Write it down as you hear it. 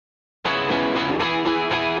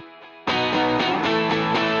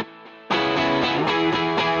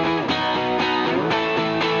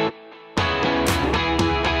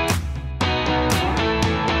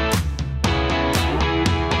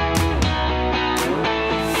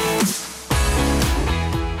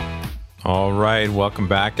All right, welcome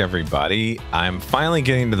back, everybody. I'm finally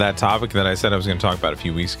getting to that topic that I said I was going to talk about a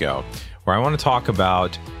few weeks ago, where I want to talk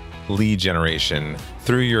about lead generation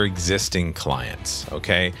through your existing clients,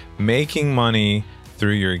 okay? Making money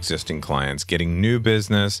through your existing clients, getting new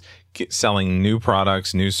business, selling new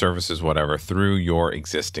products, new services, whatever, through your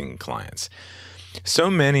existing clients.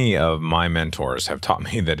 So many of my mentors have taught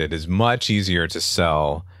me that it is much easier to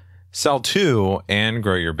sell to and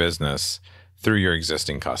grow your business through your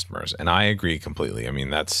existing customers. And I agree completely. I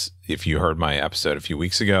mean, that's, if you heard my episode a few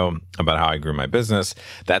weeks ago about how I grew my business,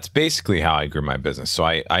 that's basically how I grew my business. So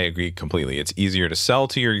I agree completely. It's easier to sell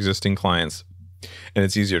to your existing clients, and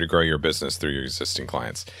it's easier to grow your business through your existing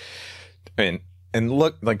clients. And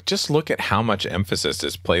just look at how much emphasis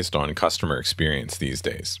is placed on customer experience these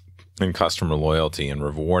days, and customer loyalty, and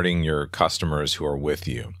rewarding your customers who are with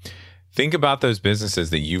you. Think about those businesses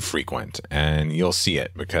that you frequent, and you'll see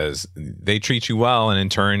it because they treat you well, and in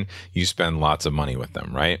turn, you spend lots of money with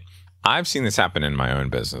them, right? I've seen this happen in my own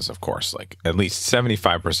business, of course. Like, at least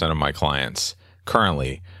 75% of my clients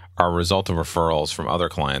currently are a result of referrals from other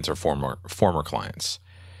clients or former clients.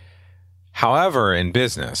 However, in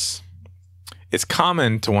business, it's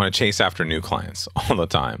common to want to chase after new clients all the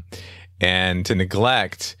time and to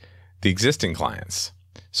neglect the existing clients.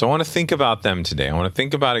 So I want to think about them today. I want to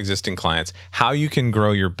think about existing clients, how you can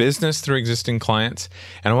grow your business through existing clients.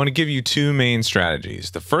 And I want to give you two main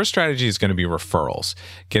strategies. The first strategy is going to be referrals,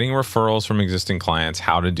 getting referrals from existing clients,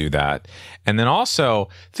 how to do that. And then also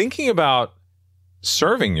thinking about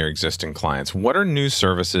serving your existing clients. What are new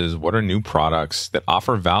services? What are new products that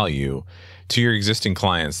offer value to your existing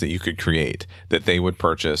clients that you could create, that they would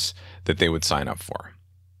purchase, that they would sign up for?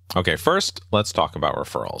 Okay, first, let's talk about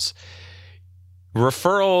referrals.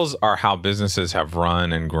 Referrals are how businesses have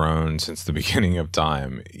run and grown since the beginning of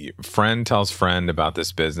time. Friend tells friend about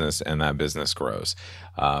this business, and that business grows.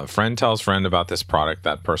 Friend tells friend about this product,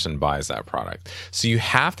 that person buys that product. So you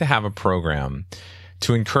have to have a program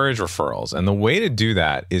to encourage referrals. And the way to do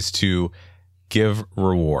that is to give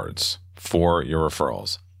rewards for your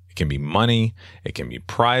referrals. It can be money, it can be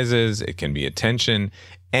prizes, it can be attention,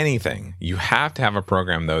 anything. You have to have a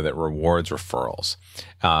program, though, that rewards referrals.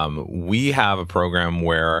 We have a program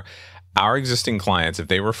where our existing clients, if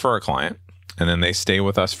they refer a client and then they stay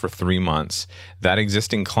with us for 3 months, that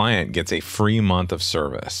existing client gets a free month of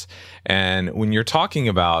service. And when you're talking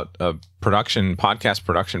about a podcast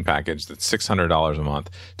production package that's $600 a month,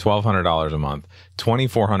 $1,200 a month,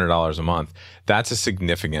 $2,400 a month, that's a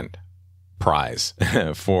significant prize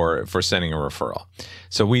for sending a referral.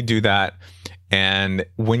 So we do that. And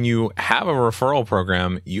when you have a referral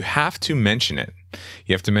program, you have to mention it.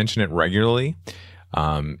 You have to mention it regularly,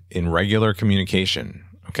 in regular communication.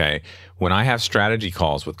 Okay. When I have strategy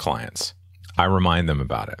calls with clients, I remind them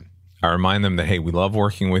about it. I remind them that, hey, we love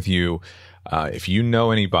working with you. If you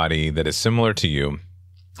know anybody that is similar to you,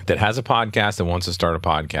 that has a podcast, that wants to start a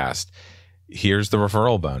podcast, here's the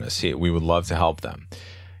referral bonus. We would love to help them.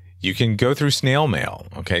 You can go through snail mail.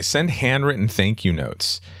 Okay. Send handwritten thank you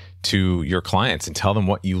notes to your clients and tell them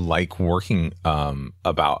what you like working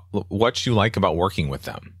what you like about working with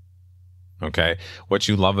them. Okay. What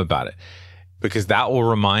you love about it, because that will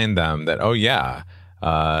remind them that, oh yeah,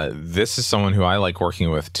 this is someone who I like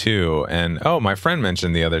working with too. And oh, my friend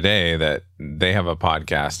mentioned the other day that they have a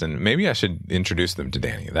podcast and maybe I should introduce them to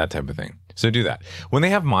Danny, that type of thing. So do that. When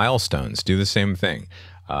they have milestones, do the same thing.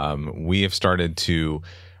 We have started to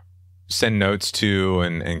send notes to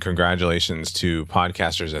and congratulations to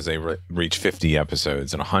podcasters as they reach 50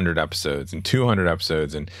 episodes and 100 episodes and 200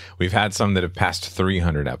 episodes. And we've had some that have passed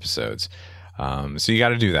 300 episodes. So you got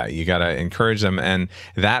to do that. You got to encourage them. And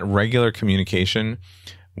that regular communication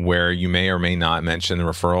where you may or may not mention the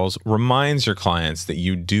referrals reminds your clients that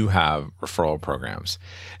you do have referral programs.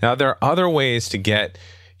 Now, there are other ways to get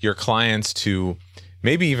your clients to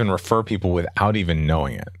maybe even refer people without even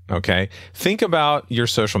knowing it, okay? Think about your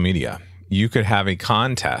social media. You could have a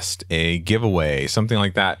contest, a giveaway, something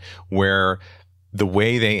like that, where the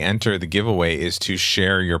way they enter the giveaway is to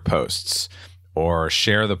share your posts or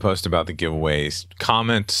share the post about the giveaways,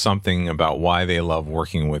 comment something about why they love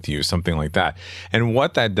working with you, something like that. And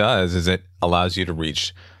what that does is it allows you to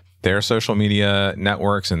reach their social media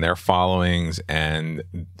networks and their followings, and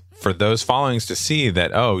for those followings to see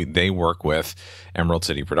that, oh, they work with Emerald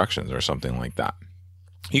City Productions or something like that.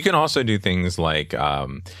 You can also do things like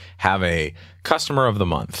have a customer of the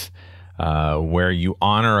month where you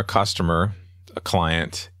honor a customer, a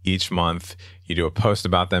client each month. You do a post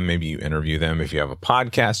about them. Maybe you interview them. If you have a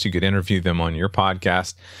podcast, you could interview them on your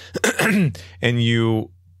podcast and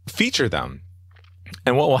you feature them.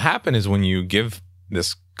 And what will happen is when you give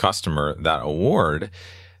this customer that award,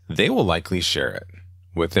 they will likely share it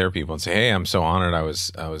with their people and say, hey, I'm so honored I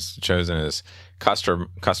was chosen as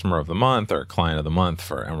customer of the month or client of the month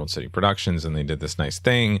for Emerald City Productions, and they did this nice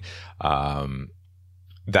thing.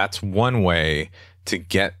 That's one way to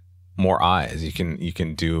get more eyes. You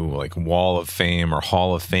can do like Wall of Fame or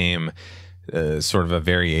Hall of Fame, sort of a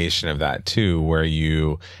variation of that too, where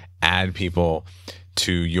you add people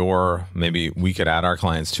to your, maybe we could add our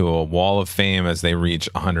clients to a Wall of Fame as they reach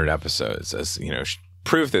 100 episodes, as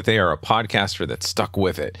proof that they are a podcaster that stuck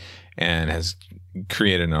with it and has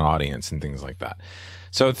created an audience and things like that.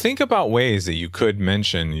 So think about ways that you could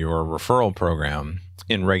mention your referral program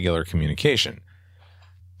in regular communication.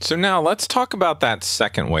 So now let's talk about that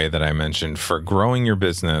second way that I mentioned for growing your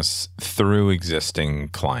business through existing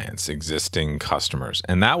clients, existing customers.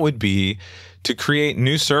 And that would be to create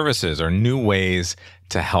new services or new ways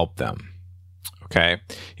to help them. Okay.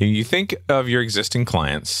 You think of your existing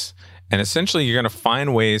clients, and essentially you're going to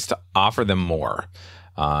find ways to offer them more.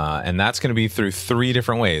 And that's going to be through three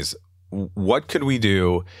different ways. What could we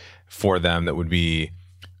do for them that would be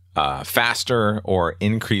faster or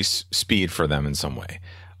increase speed for them in some way?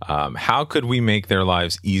 How could we make their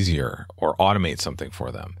lives easier or automate something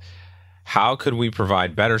for them? How could we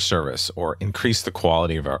provide better service or increase the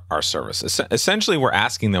quality of our service? Essentially, we're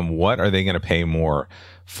asking them, what are they going to pay more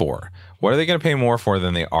for? What are they going to pay more for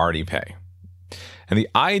than they already pay? And the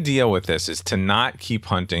idea with this is to not keep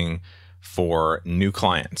hunting for new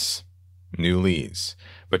clients, new leads,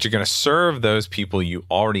 but you're going to serve those people you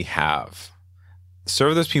already have.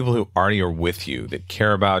 Serve those people who already are with you, that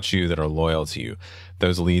care about you, that are loyal to you,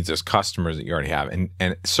 those leads, those customers that you already have, and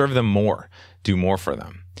serve them more, do more for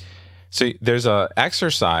them. So there's a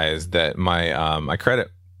exercise that I credit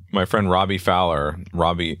my friend Robbie Fowler,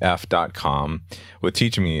 RobbieF.com, with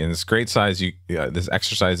teaching me, and this great this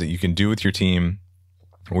exercise that you can do with your team,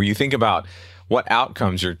 where you think about what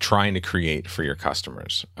outcomes you're trying to create for your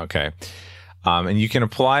customers. Okay. And you can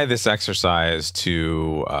apply this exercise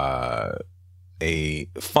to a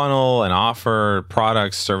funnel, an offer,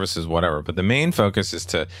 products, services, whatever. But the main focus is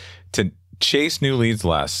to chase new leads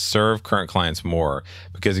less, serve current clients more,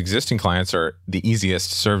 because existing clients are the easiest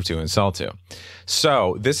to serve to and sell to.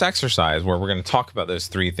 So this exercise, where we're going to talk about those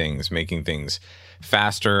three things, making things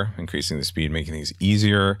faster, increasing the speed, making things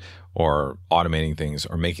easier, or automating things,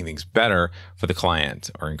 or making things better for the client,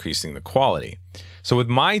 or increasing the quality. So with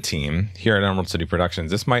my team here at Emerald City Productions,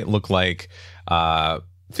 this might look like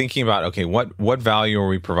thinking about, okay, what value are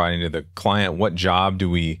we providing to the client? What job do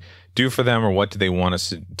we do for them, or what do they want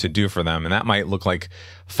us to do for them? And that might look like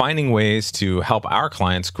finding ways to help our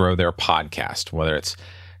clients grow their podcast, whether it's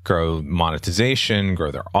grow monetization,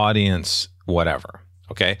 grow their audience, whatever.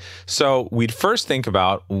 Okay. So we'd first think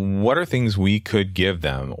about what are things we could give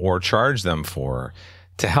them or charge them for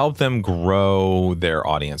to help them grow their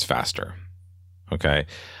audience faster. Okay.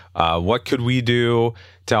 What could we do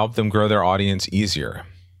to help them grow their audience easier?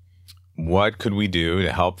 What could we do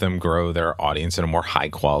to help them grow their audience in a more high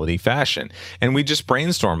quality fashion? And we just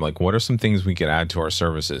brainstorm, like, what are some things we could add to our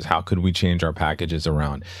services? How could we change our packages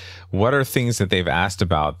around? What are things that they've asked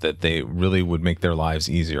about that they really would make their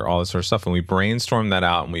lives easier? All this sort of stuff. And we brainstorm that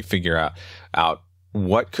out, and we figure out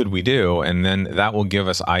what could we do? And then that will give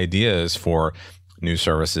us ideas for new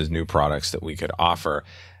services, new products that we could offer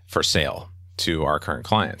for sale to our current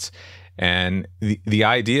clients. And the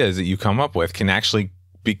ideas that you come up with can actually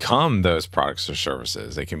become those products or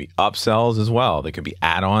services. They can be upsells as well. They can be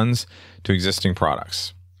add-ons to existing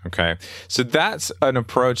products. Okay. So that's an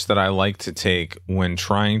approach that I like to take when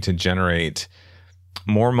trying to generate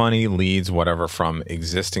more money, leads, whatever, from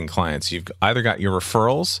existing clients. You've either got your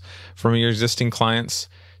referrals from your existing clients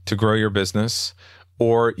to grow your business,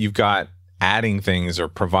 or you've got adding things or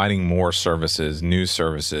providing more services, new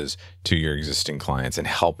services to your existing clients and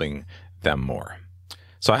helping them more.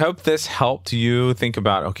 So I hope this helped you think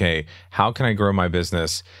about, okay, how can I grow my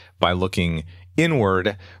business by looking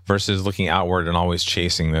inward versus looking outward and always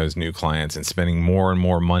chasing those new clients and spending more and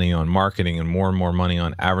more money on marketing and more money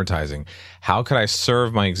on advertising? How could I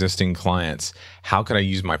serve my existing clients? How could I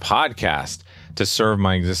use my podcast to serve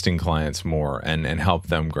my existing clients more and help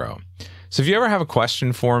them grow? So if you ever have a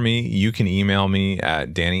question for me, you can email me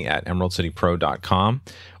at danny@emeraldcitypro.com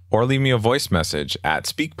or leave me a voice message at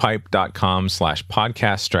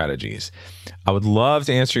speakpipe.com/podcast strategies. I would love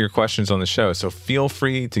to answer your questions on the show, so feel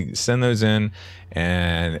free to send those in,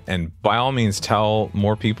 and by all means tell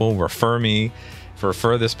more people, refer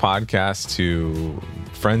this podcast to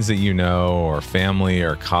friends that you know, or family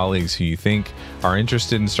or colleagues who you think are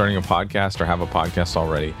interested in starting a podcast or have a podcast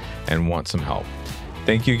already and want some help.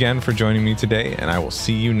 Thank you again for joining me today, and I will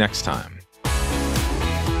see you next time.